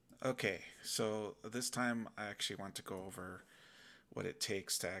Okay, so this time I actually want to go over what it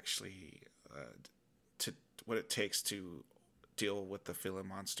takes to actually to what it takes to deal with the feeling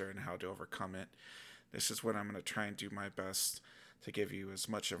monster and how to overcome it. This is when I'm going to try and do my best to give you as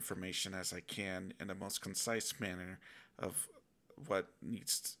much information as I can in the most concise manner of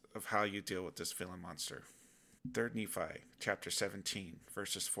of how you deal with this feeling monster. 3rd Nephi, chapter 17,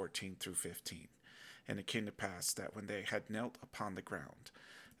 verses 14 through 15. And it came to pass that when they had knelt upon the ground,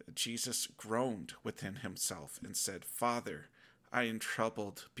 Jesus groaned within himself and said, Father, I am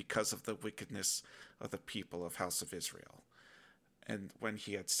troubled because of the wickedness of the people of house of Israel. And when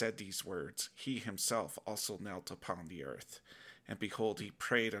he had said these words, he himself also knelt upon the earth. And behold, he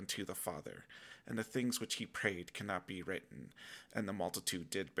prayed unto the Father. And the things which he prayed cannot be written. And the multitude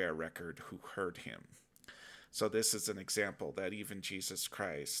did bear record who heard him. So this is an example that even Jesus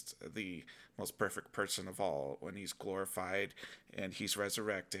Christ, the most perfect person of all, when he's glorified and he's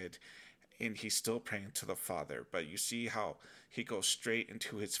resurrected, and he's still praying to the Father. But you see how he goes straight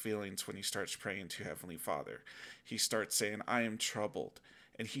into his feelings when he starts praying to Heavenly Father. He starts saying, I am troubled.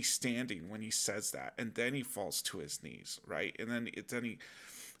 And he's standing when he says that. And then he falls to his knees, right? And then he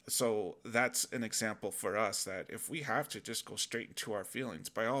so that's an example for us that if we have to just go straight into our feelings,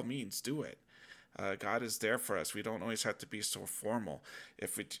 by all means do it. God is there for us. We don't always have to be so formal.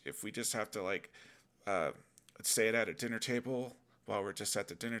 If we just have to uh, say it at a dinner table while we're just at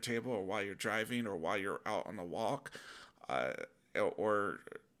the dinner table, or while you're driving, or while you're out on a walk, uh, or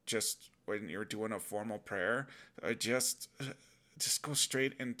just when you're doing a formal prayer, just go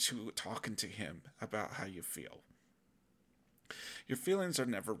straight into talking to Him about how you feel. Your feelings are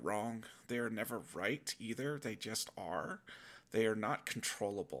never wrong. They are never right either. They just are. They are not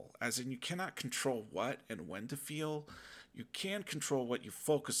controllable, as in, you cannot control what and when to feel. You can control what you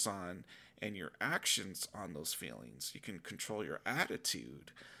focus on and your actions on those feelings. You can control your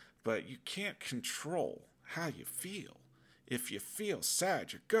attitude, but you can't control how you feel. If you feel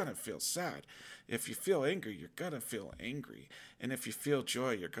sad, you're gonna feel sad. If you feel angry, you're gonna feel angry. And if you feel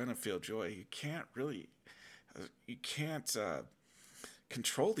joy, you're gonna feel joy. You can't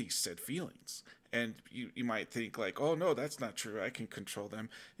control these said feelings. And you might think like, oh no, that's not true. I can control them.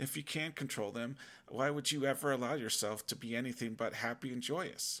 If you can't control them, why would you ever allow yourself to be anything but happy and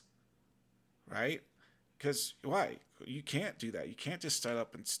joyous? Right? Because why? You can't do that. You can't just start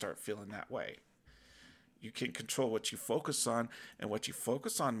up and start feeling that way. You can control what you focus on, and what you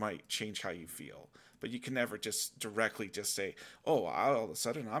focus on might change how you feel. But you can never just directly just say, oh, all of a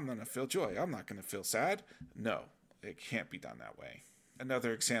sudden I'm going to feel joy. I'm not going to feel sad. No, it can't be done that way.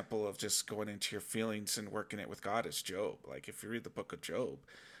 Another example of just going into your feelings and working it with God is Job. Like if you read the book of Job,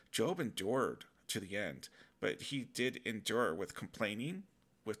 Job endured to the end, but he did endure with complaining,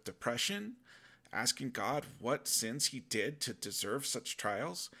 with depression, asking God what sins he did to deserve such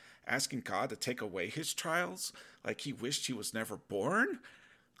trials, asking God to take away his trials, like he wished he was never born.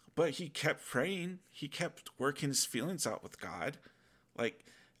 But he kept praying, he kept working his feelings out with God. Like,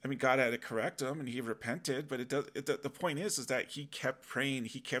 I mean, God had to correct him and he repented, but the point is that he kept praying,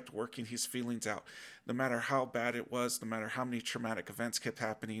 he kept working his feelings out. No matter how bad it was, no matter how many traumatic events kept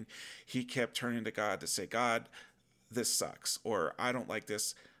happening, he kept turning to God to say, God, this sucks, or I don't like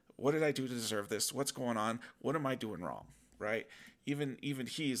this. What did I do to deserve this? What's going on? What am I doing wrong? Right? Even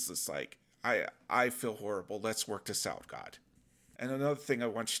he's just like, I feel horrible. Let's work this out, God. And another thing I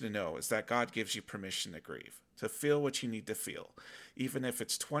want you to know is that God gives you permission to grieve, to feel what you need to feel. Even if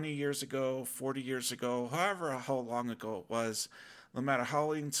it's 20 years ago, 40 years ago, however how long ago it was, no matter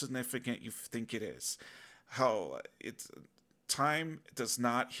how insignificant you think it is, how it's time does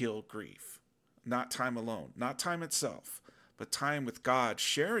not heal grief. Not time alone, not time itself, but time with God,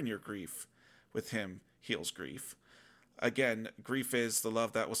 sharing your grief with Him heals grief. Again, grief is the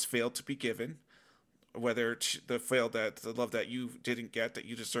love that was failed to be given, whether it's the love that you didn't get that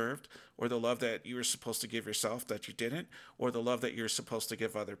you deserved, or the love that you were supposed to give yourself that you didn't, or the love that you're supposed to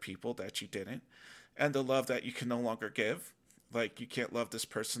give other people that you didn't, and the love that you can no longer give. Like, you can't love this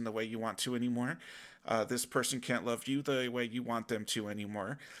person the way you want to anymore. This person can't love you the way you want them to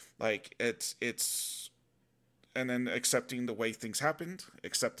anymore. Like, it's and then accepting the way things happened,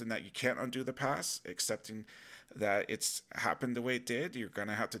 accepting that you can't undo the past, accepting that it's happened the way it did. You're going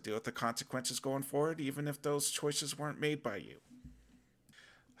to have to deal with the consequences going forward, even if those choices weren't made by you.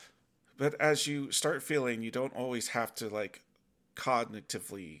 But as you start feeling, you don't always have to like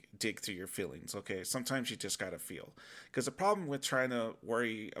cognitively dig through your feelings. Okay, sometimes you just gotta feel. Because the problem with trying to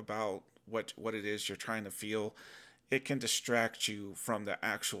worry about what it is you're trying to feel, it can distract you from the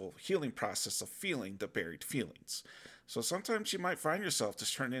actual healing process of feeling the buried feelings. So sometimes you might find yourself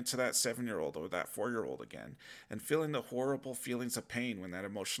just turning into that 7-year-old or that 4-year-old again and feeling the horrible feelings of pain when that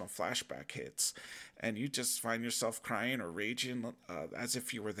emotional flashback hits. And you just find yourself crying or raging as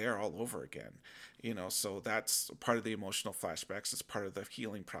if you were there all over again. So that's part of the emotional flashbacks. It's part of the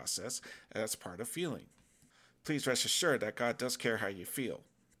healing process. And that's part of feeling. Please rest assured that God does care how you feel.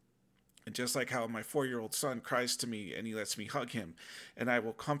 And just like how my 4-year-old son cries to me and he lets me hug him, and I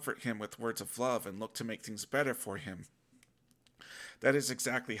will comfort him with words of love and look to make things better for him, that is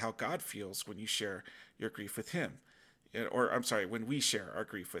exactly how God feels when you share your grief with him. Or, I'm sorry, when we share our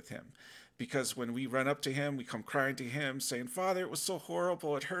grief with him. Because when we run up to him, we come crying to him, saying, Father, it was so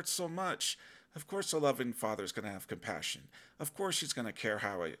horrible, it hurts so much. Of course, a loving father is going to have compassion. Of course, he's going to care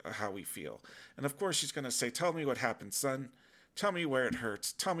how we feel. And of course, he's going to say, tell me what happened, son. Tell me where it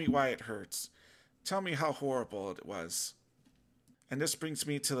hurts. Tell me why it hurts. Tell me how horrible it was. And this brings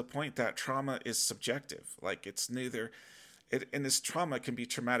me to the point that trauma is subjective. Like, it's neither... And this trauma can be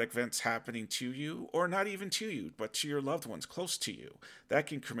traumatic events happening to you, or not even to you, but to your loved ones close to you. That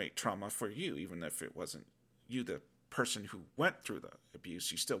can create trauma for you, even if it wasn't you, the person who went through the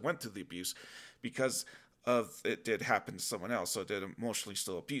abuse. You still went through the abuse because of it did happen to someone else, so it did emotionally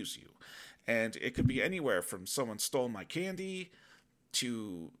still abuse you. And it could be anywhere from someone stole my candy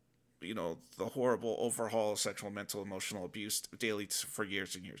to, the horrible overhaul of sexual, mental, emotional abuse daily for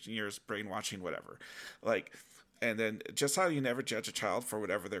years and years and years, brainwashing, whatever. And then just how you never judge a child for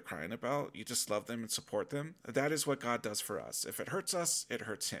whatever they're crying about, you just love them and support them. That is what God does for us. If it hurts us, it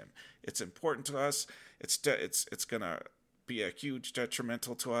hurts him. It's important to us. It's going to be a huge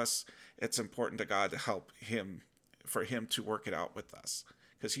detrimental to us. It's important to God to help him, for him to work it out with us,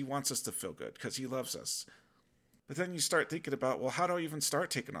 because he wants us to feel good, because he loves us. But then you start thinking about, well, how do I even start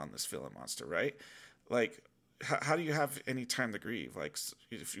taking on this feeling monster, right? Like, how do you have any time to grieve? Like,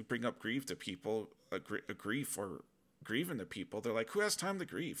 if you bring up grief to people, grief or grieving to people, they're like, who has time to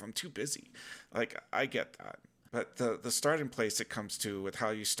grieve? I'm too busy. Like, I get that. But the starting place it comes to with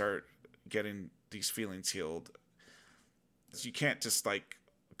how you start getting these feelings healed, you can't just, like,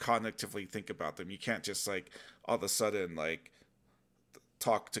 cognitively think about them. You can't just, like, all of a sudden, like,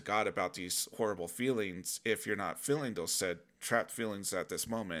 talk to God about these horrible feelings if you're not feeling those said trapped feelings at this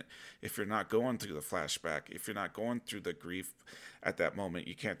moment. If you're not going through the flashback, if you're not going through the grief at that moment,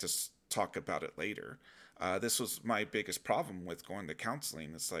 you can't just talk about it later. This was my biggest problem with going to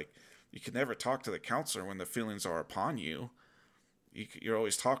counseling. It's like, you can never talk to the counselor when the feelings are upon you. You're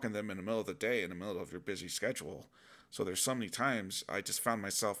always talking to them in the middle of the day, in the middle of your busy schedule. So there's so many times I just found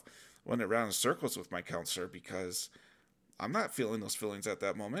myself running around in circles with my counselor because I'm not feeling those feelings at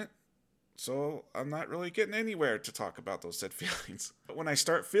that moment. So I'm not really getting anywhere to talk about those said feelings. But when I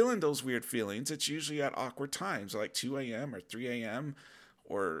start feeling those weird feelings, it's usually at awkward times, like 2 a.m. or 3 a.m.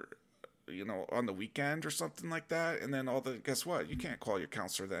 or, on the weekend or something like that. And then guess what? You can't call your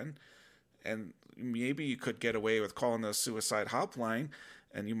counselor then. And maybe you could get away with calling the suicide hotline,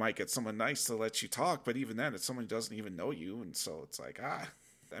 and you might get someone nice to let you talk. But even then, it's someone who doesn't even know you. And so it's like,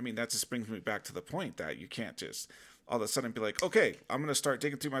 that just brings me back to the point that you can't just all of a sudden be like, okay, I'm going to start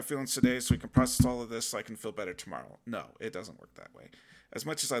digging through my feelings today so we can process all of this so I can feel better tomorrow. No, it doesn't work that way. As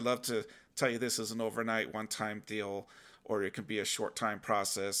much as I love to tell you this is an overnight, one-time deal, or it can be a short-time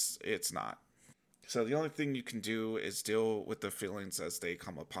process, it's not. So the only thing you can do is deal with the feelings as they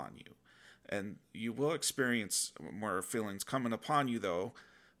come upon you. And you will experience more feelings coming upon you, though,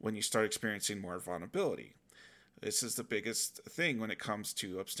 when you start experiencing more vulnerability. This is the biggest thing when it comes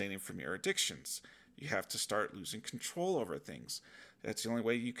to abstaining from your addictions. You have to start losing control over things. That's the only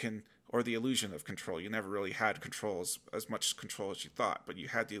way you can, or the illusion of control. You never really had control, as much control as you thought, but you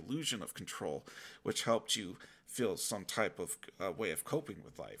had the illusion of control, which helped you feel some type of way of coping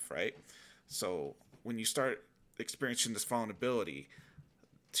with life, right? So when you start experiencing this vulnerability,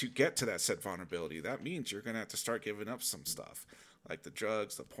 to get to that said vulnerability, that means you're going to have to start giving up some stuff, like the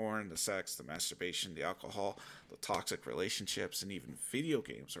drugs, the porn, the sex, the masturbation, the alcohol, the toxic relationships, and even video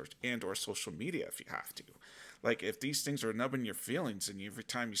games or social media if you have to. Like, if these things are numbing your feelings, and every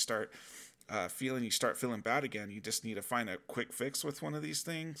time you start feeling bad again, you just need to find a quick fix with one of these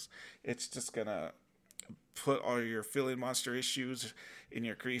things, it's just going to put all your feeling monster issues in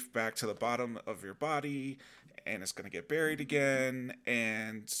your grief back to the bottom of your body, and it's going to get buried again,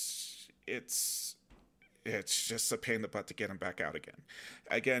 and it's just a pain in the butt to get them back out again.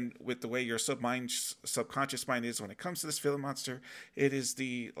 Again, with the way your subconscious mind is when it comes to this feeling monster, it is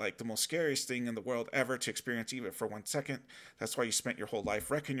the most scariest thing in the world ever to experience, even for 1 second. That's why you spent your whole life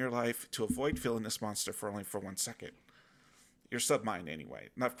wrecking your life to avoid feeling this monster for only for 1 second. your submind anyway.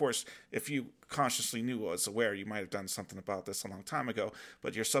 And of course, if you consciously knew or was aware, you might have done something about this a long time ago,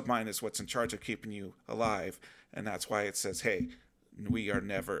 but your submind is what's in charge of keeping you alive. And that's why it says, hey, we are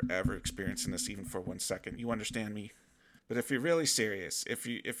never, ever experiencing this even for 1 second. You understand me? But if you're really serious, if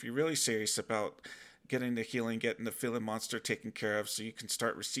you're really serious about getting the healing, getting the feeling monster taken care of, so you can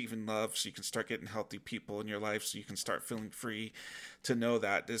start receiving love, so you can start getting healthy people in your life, so you can start feeling free, to know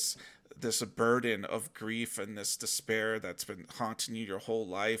that this burden of grief and this despair that's been haunting you your whole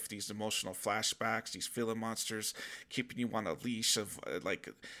life, these emotional flashbacks, these feeling monsters keeping you on a leash of like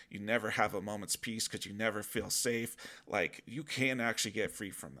you never have a moment's peace because you never feel safe, like you can actually get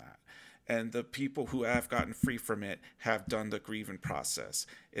free from that. And the people who have gotten free from it have done the grieving process.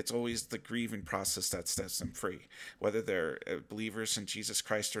 It's always the grieving process that sets them free, whether they're believers in Jesus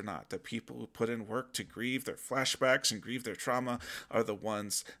Christ or not. The people who put in work to grieve their flashbacks and grieve their trauma are the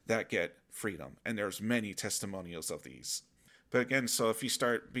ones that get freedom. And there's many testimonials of these. But again, so if you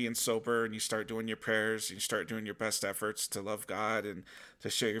start being sober and you start doing your prayers, you start doing your best efforts to love God and to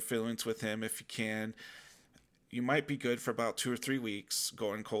share your feelings with Him if you can, you might be good for about 2 or 3 weeks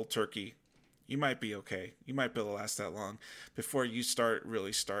going cold turkey. You might be okay. You might be able to last that long before you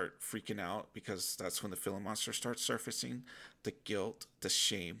really start freaking out, because that's when the feeling monster starts surfacing. The guilt, the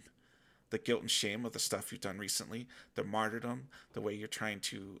shame, the guilt and shame of the stuff you've done recently, the martyrdom, the way you're trying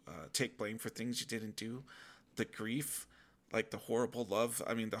to take blame for things you didn't do, the grief, like the horrible love.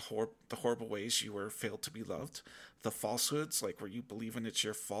 I mean, the horrible ways you were failed to be loved, the falsehoods, like where you believing it's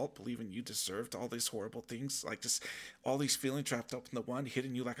your fault, believing you deserved all these horrible things, like just all these feelings wrapped up in the one,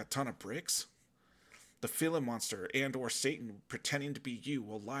 hitting you like a ton of bricks. The feeling monster and or Satan pretending to be you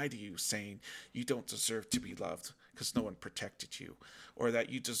will lie to you, saying you don't deserve to be loved because no one protected you, or that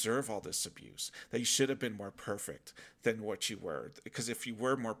you deserve all this abuse, that you should have been more perfect than what you were, because if you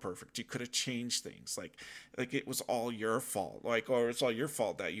were more perfect, you could have changed things, like it was all your fault, like, or it's all your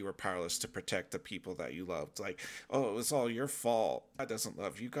fault that you were powerless to protect the people that you loved, like, oh, it was all your fault. God doesn't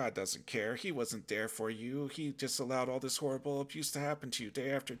love you. God doesn't care. He wasn't there for you. He just allowed all this horrible abuse to happen to you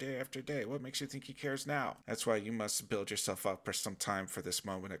day after day after day. What makes you think He cares now? That's why you must build yourself up for some time for this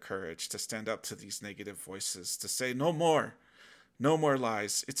moment of courage, to stand up to these negative voices, to say no more. No more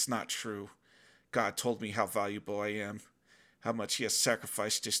lies. It's not true. God told me how valuable I am, how much He has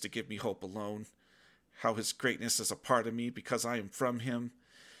sacrificed just to give me hope alone, how His greatness is a part of me because I am from Him.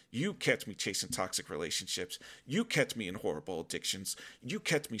 You kept me chasing toxic relationships. You kept me in horrible addictions. You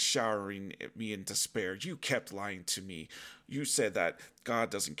kept me showering me in despair. You kept lying to me. You said that God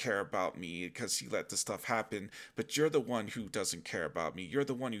doesn't care about me because He let this stuff happen, but you're the one who doesn't care about me. You're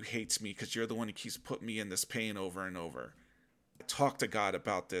the one who hates me because you're the one who keeps putting me in this pain over and over. I talked to God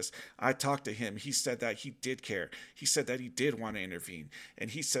about this. I talked to Him. He said that He did care. He said that He did want to intervene.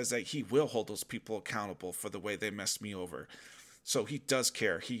 And He says that He will hold those people accountable for the way they messed me over. So He does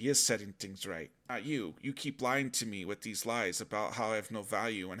care. He is setting things right. Not you. You keep lying to me with these lies about how I have no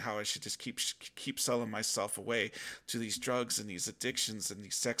value and how I should just keep selling myself away to these drugs and these addictions and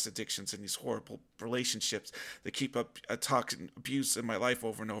these sex addictions and these horrible relationships that keep up toxic abuse in my life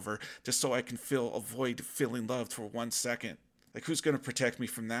over and over, just so I can avoid feeling loved for 1 second. Like, who's going to protect me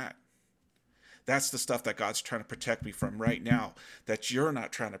from that? That's the stuff that God's trying to protect me from right now, that you're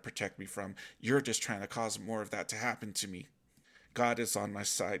not trying to protect me from. You're just trying to cause more of that to happen to me. God is on my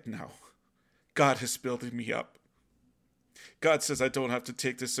side now. God is building me up. God says I don't have to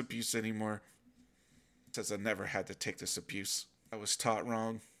take this abuse anymore. He says I never had to take this abuse. I was taught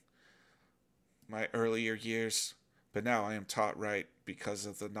wrong my earlier years, but now I am taught right because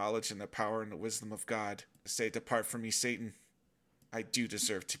of the knowledge and the power and the wisdom of God. I say, depart from me, Satan. I do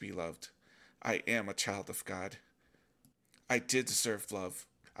deserve to be loved. I am a child of God. I did deserve love.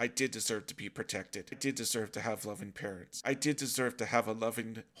 I did deserve to be protected. I did deserve to have loving parents. I did deserve to have a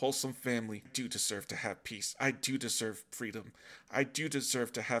loving, wholesome family. I do deserve to have peace. I do deserve freedom. I do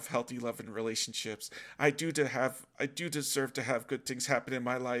deserve to have healthy, loving relationships. I do deserve to have good things happen in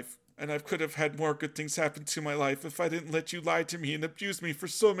my life. And I could have had more good things happen to my life if I didn't let you lie to me and abuse me for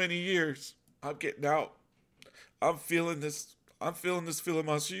so many years. I'm getting out. I'm feeling this feeling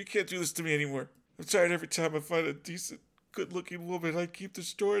monster. You can't do this to me anymore. I'm tired every time I find a decent, good-looking woman, I keep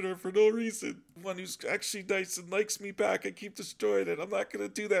destroying her for no reason. One who's actually nice and likes me back, I keep destroying it. I'm not going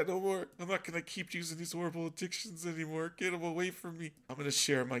to do that no more. I'm not going to keep using these horrible addictions anymore. Get them away from me. I'm going to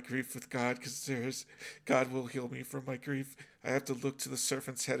share my grief with God, because God will heal me from my grief. I have to look to the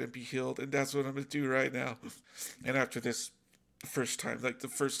serpent's head and be healed, and that's what I'm going to do right now. And after this first time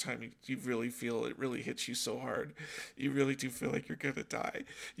you really feel it really hits you so hard, you really do feel like you're gonna die.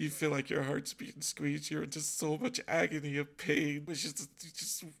 You feel like your heart's being squeezed. You're in just so much agony of pain. You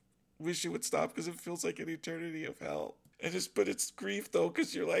just wish it would stop, because it feels like an eternity of hell. But it's grief though,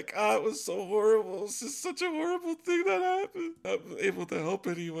 because you're like, it was so horrible. It's just such a horrible thing that happened. Not able to help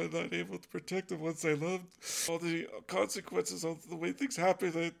anyone, not able to protect the ones I loved. All the consequences of the way things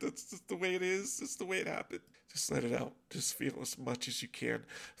happen, that's just the way it is. It's the way it happened. Just let it out. Just feel as much as you can.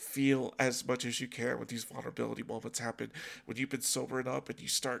 Feel as much as you can when these vulnerability moments happen. When you've been sobering up and you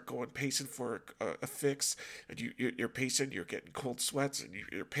start going pacing for a fix, and you're pacing, you're getting cold sweats, and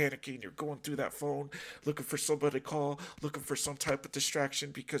you're panicking, you're going through that phone, looking for somebody to call, looking for some type of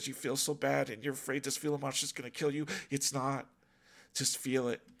distraction because you feel so bad and you're afraid this feeling is just going to kill you. It's not. Just feel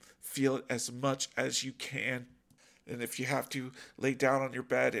it. Feel it as much as you can. And if you have to, lay down on your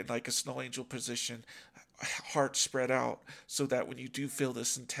bed in like a snow angel position, heart spread out, so that when you do feel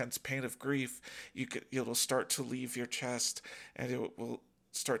this intense pain of grief, it'll start to leave your chest, and it will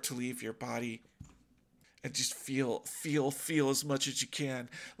start to leave your body. And just feel as much as you can.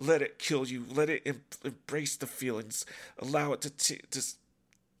 Let it kill you. Let it embrace the feelings. Allow it to just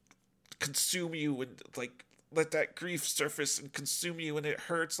consume you, and like let that grief surface and consume you, and it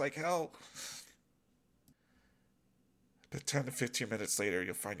hurts like hell. But 10 to 15 minutes later,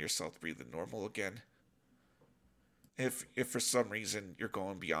 you'll find yourself breathing normal again. If for some reason you're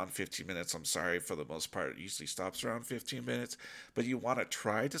going beyond 15 minutes, I'm sorry, for the most part, it usually stops around 15 minutes. But you want to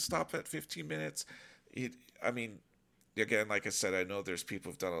try to stop at 15 minutes. I mean, again, like I said, I know there's people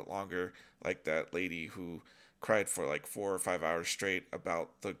who've done it longer, like that lady who cried for like 4 or 5 hours straight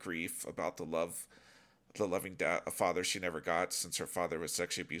about the grief, about the loving a father she never got, since her father was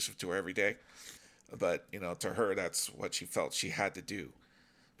sexually abusive to her every day. But, to her, that's what she felt she had to do.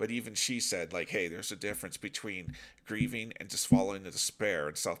 But even she said, like, hey, there's a difference between grieving and just falling into despair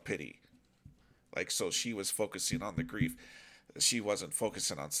and self-pity. Like, so she was focusing on the grief. She wasn't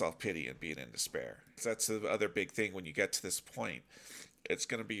focusing on self-pity and being in despair. That's the other big thing when you get to this point. It's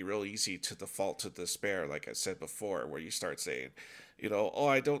going to be real easy to default to despair, like I said before, where you start saying,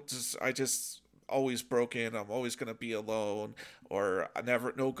 I just always broken, I'm always going to be alone, or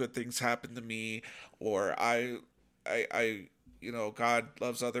no good things happen to me, or God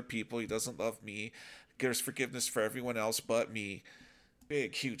loves other people, he doesn't love me, gives forgiveness for everyone else but me.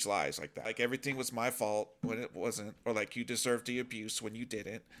 Big, huge lies like that. Like everything was my fault when it wasn't, or like you deserved the abuse when you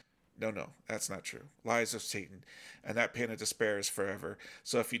didn't. No, that's not true. Lies of Satan. And that pain of despair is forever.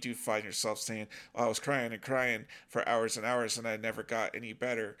 So if you do find yourself saying, I was crying and crying for hours and hours and I never got any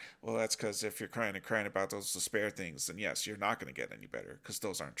better, well, that's because if you're crying and crying about those despair things, then yes, you're not going to get any better, because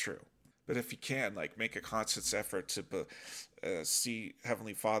those aren't true. But if you can, like, make a conscious effort to see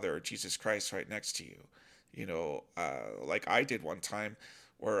Heavenly Father or Jesus Christ right next to you. Like I did one time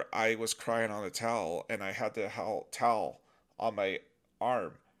where I was crying on a towel and I had the towel on my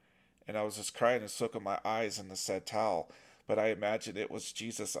arm, and I was just crying and soaking my eyes in the said towel. But I imagined it was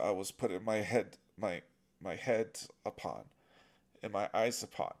Jesus I was putting my head upon and my eyes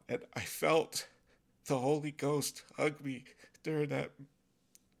upon. And I felt the Holy Ghost hug me during that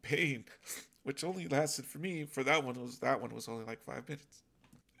pain, which only lasted for that one was only like 5 minutes.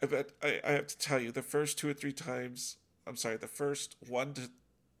 But I have to tell you, the first 2 or 3 times, the first 1 to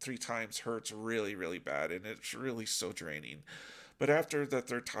 3 times hurts really, really bad, and it's really so draining. But after the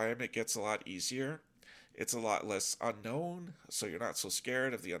third time, it gets a lot easier. It's a lot less unknown, so you're not so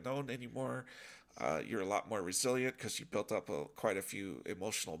scared of the unknown anymore. You're a lot more resilient because you built up quite a few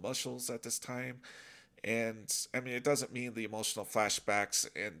emotional muscles at this time. And I mean, it doesn't mean the emotional flashbacks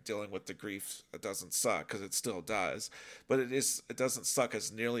and dealing with the grief doesn't suck, because it still does. But it doesn't suck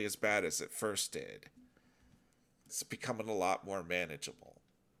as nearly as bad as it first did. It's becoming a lot more manageable.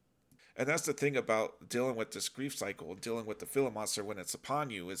 And that's the thing about dealing with this grief cycle, dealing with the feeling monster when it's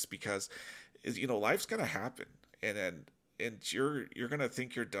upon you, is because, life's gonna happen, and you're gonna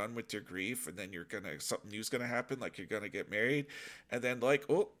think you're done with your grief, and then something new's gonna happen, like you're gonna get married, and then like,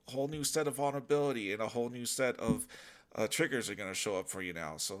 oh, whole new set of vulnerability and a whole new set of triggers are gonna show up for you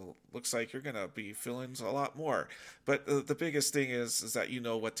now. So looks like you're gonna be feeling a lot more. But the biggest thing is that you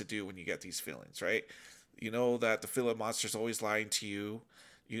know what to do when you get these feelings, right? You know that the feeling monster's always lying to you.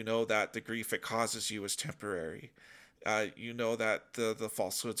 You know that the grief it causes you is temporary. You know that the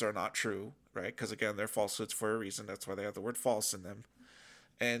falsehoods are not true, right? Because again, they're falsehoods for a reason. That's why they have the word false in them.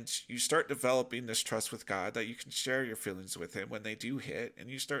 And you start developing this trust with God that you can share your feelings with him when they do hit, and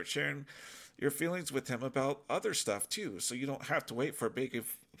you start sharing your feelings with him about other stuff too. So you don't have to wait for a big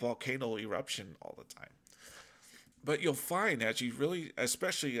volcano eruption all the time. But you'll find, as you really,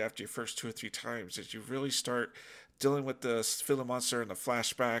 especially after your first 2 or 3 times, as you really start dealing with the feeling monster and the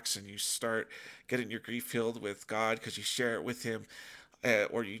flashbacks, and you start getting your grief healed with God because you share it with him,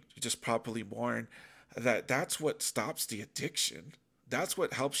 or you just properly mourn, that's what stops the addiction. That's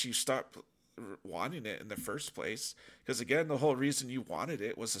what helps you stop wanting it in the first place. Because again, the whole reason you wanted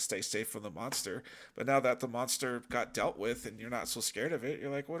it was to stay safe from the monster. But now that the monster got dealt with and you're not so scared of it,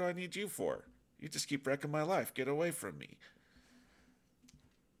 you're like, what do I need you for? You just keep wrecking my life. Get away from me.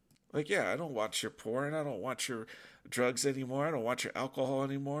 Like, yeah, I don't want your porn. I don't want your drugs anymore. I don't want your alcohol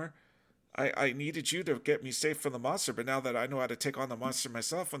anymore. I needed you to get me safe from the monster, but now that I know how to take on the monster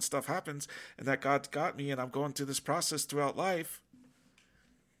myself when stuff happens and that God got me and I'm going through this process throughout life,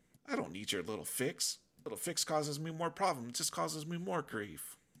 I don't need your little fix. Little fix causes me more problems. It just causes me more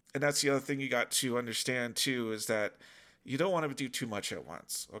grief. And that's the other thing you got to understand too, is that you don't want to do too much at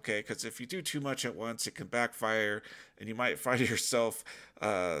once, okay? Because if you do too much at once, it can backfire, and you might find yourself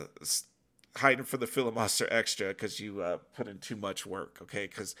hiding from the Filibuster Extra because you put in too much work, okay?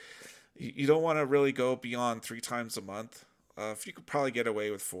 Because you don't want to really go beyond 3 times a month. If you could probably get away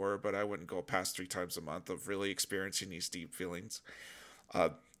with 4, but I wouldn't go past 3 times a month of really experiencing these deep feelings.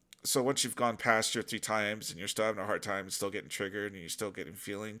 So once you've gone past your 3 times and you're still having a hard time, still getting triggered, and you're still getting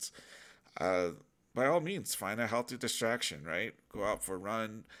feelings, by all means, find a healthy distraction, right? Go out for a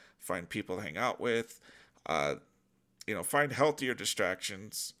run, find people to hang out with, find healthier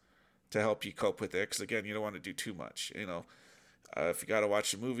distractions to help you cope with it. Because again, you don't want to do too much, if you got to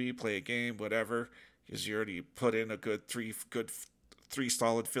watch a movie, play a game, whatever, because you already put in a good three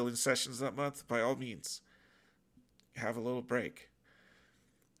solid filling sessions that month, by all means, have a little break.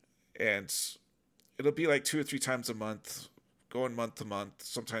 And it'll be like 2 or 3 times a month, going month to month.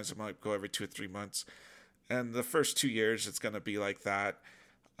 Sometimes it might go every 2 or 3 months. And the first 2 years, it's going to be like that.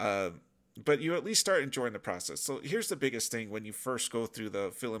 But you at least start enjoying the process. So here's the biggest thing when you first go through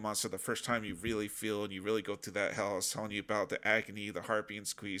the feeling monster, the first time you really feel and you really go through that hell. I was telling you about the agony, the heart being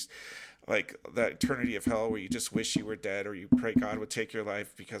squeezed, like that eternity of hell where you just wish you were dead or you pray God would take your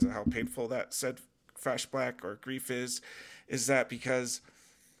life because of how painful that said flashback or grief is that because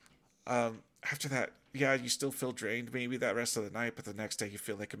after that, yeah, you still feel drained maybe that rest of the night, but the next day you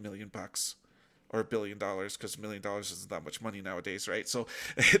feel like $1 million or $1 billion, because $1 million isn't that much money nowadays, right? So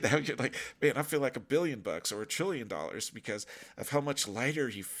now you're like, man, I feel like $1 billion or $1 trillion because of how much lighter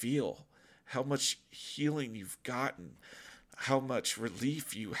you feel, how much healing you've gotten, how much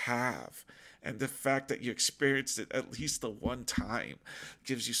relief you have. And the fact that you experienced it at least the one time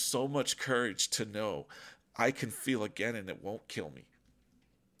gives you so much courage to know I can feel again and it won't kill me.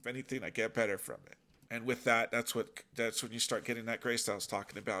 If anything, I get better from it. And with that, that's when you start getting that grace that I was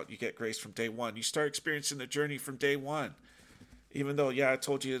talking about. You get grace from day one. You start experiencing the journey from day one. Even though, yeah, I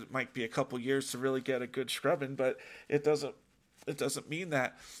told you it might be a couple years to really get a good scrubbing, but it doesn't mean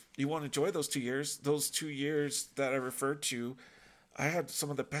that you won't enjoy those 2 years. Those 2 years that I referred to, I had some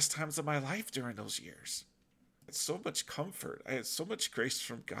of the best times of my life during those years. I had so much comfort. I had so much grace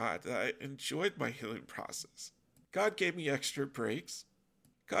from God that I enjoyed my healing process. God gave me extra breaks.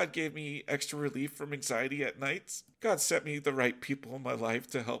 God gave me extra relief from anxiety at nights. God sent me the right people in my life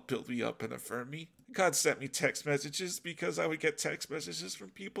to help build me up and affirm me. God sent me text messages because I would get text messages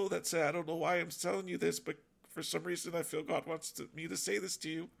from people that say, I don't know why I'm telling you this, but for some reason I feel God wants me to say this to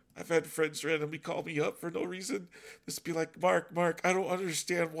you. I've had friends randomly call me up for no reason. Just be like, Mark, I don't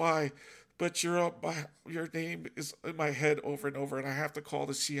understand why, but your name is in my head over and over, and I have to call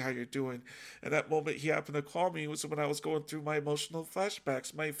to see how you're doing. And that moment he happened to call me was when I was going through my emotional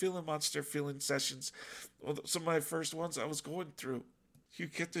flashbacks, my feeling monster feeling sessions, some of my first ones I was going through. You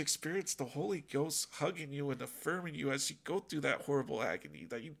get to experience the Holy Ghost hugging you and affirming you as you go through that horrible agony,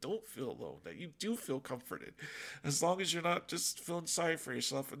 that you don't feel alone, that you do feel comforted, as long as you're not just feeling sorry for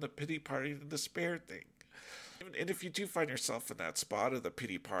yourself in the pity party and despair thing. And if you do find yourself in that spot of the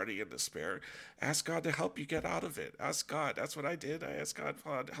pity party and despair, ask God to help you get out of it. Ask God. That's what I did. I asked God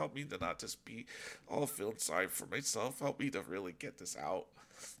to help me to not just be all feeling sorry for myself. Help me to really get this out.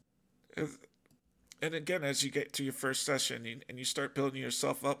 And again, as you get to your first session and you start building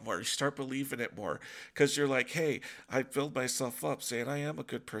yourself up more, you start believing it more because you're like, hey, I build myself up saying I am a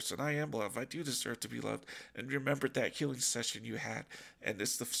good person. I am loved. I do deserve to be loved. And remember that healing session you had. And the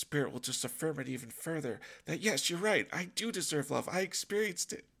Spirit will just affirm it even further that, yes, you're right. I do deserve love. I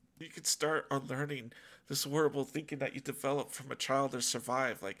experienced it. You can start unlearning this horrible thinking that you develop from a child or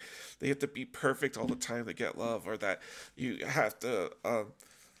survive. Like they have to be perfect all the time to get love, or that you have to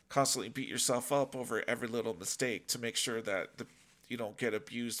constantly beat yourself up over every little mistake to make sure that you don't get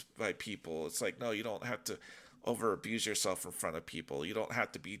abused by people. It's like, no, you don't have to over abuse yourself in front of people. You don't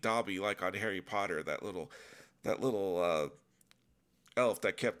have to be Dobby like on Harry Potter, that little elf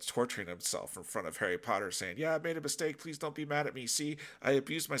that kept torturing himself in front of Harry Potter saying, yeah, I made a mistake, please don't be mad at me, see, I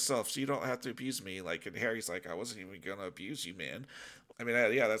abused myself so you don't have to abuse me. Like, and Harry's like, I wasn't even gonna abuse you, man. I mean,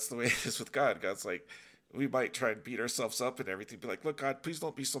 yeah, that's the way it is with God. God's like, We might try and beat ourselves up and everything, be like, look, God, please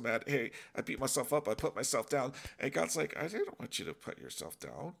don't be so mad. Hey, I beat myself up, I put myself down. And God's like, I didn't want you to put yourself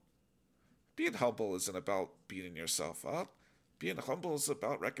down. Being humble isn't about beating yourself up. Being humble is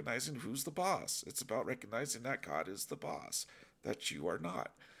about recognizing who's the boss. It's about recognizing that God is the boss, that you are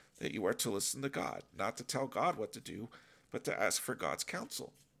not, that you are to listen to God, not to tell God what to do, but to ask for God's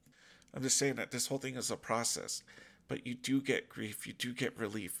counsel. I'm just saying that this whole thing is a process, but you do get grief, you do get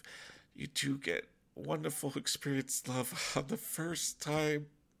relief, you do get wonderful experience love on the first time.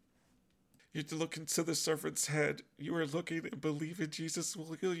 You look into the servant's head. You are looking and believing Jesus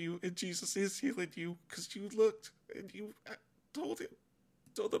will heal you, and Jesus is healing you because you looked and you told him,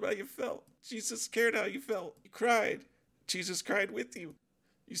 told him how you felt. Jesus cared how you felt. You cried. Jesus cried with you.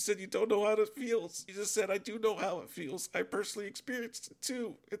 You said you don't know how it feels. Jesus said, I do know how it feels. I personally experienced it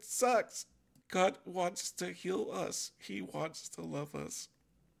too. It sucks. God wants to heal us. He wants to love us.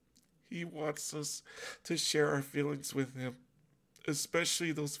 He wants us to share our feelings with him,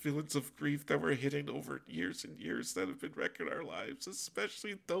 especially those feelings of grief that we're hitting over years and years that have been wrecking our lives,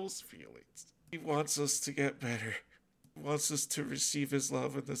 especially those feelings. He wants us to get better. He wants us to receive his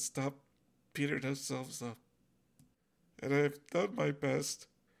love and to stop beating ourselves up. And I've done my best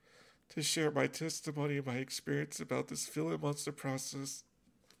to share my testimony and my experience about this feeling monster process.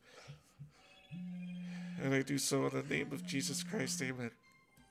 And I do so in the name of Jesus Christ. Amen.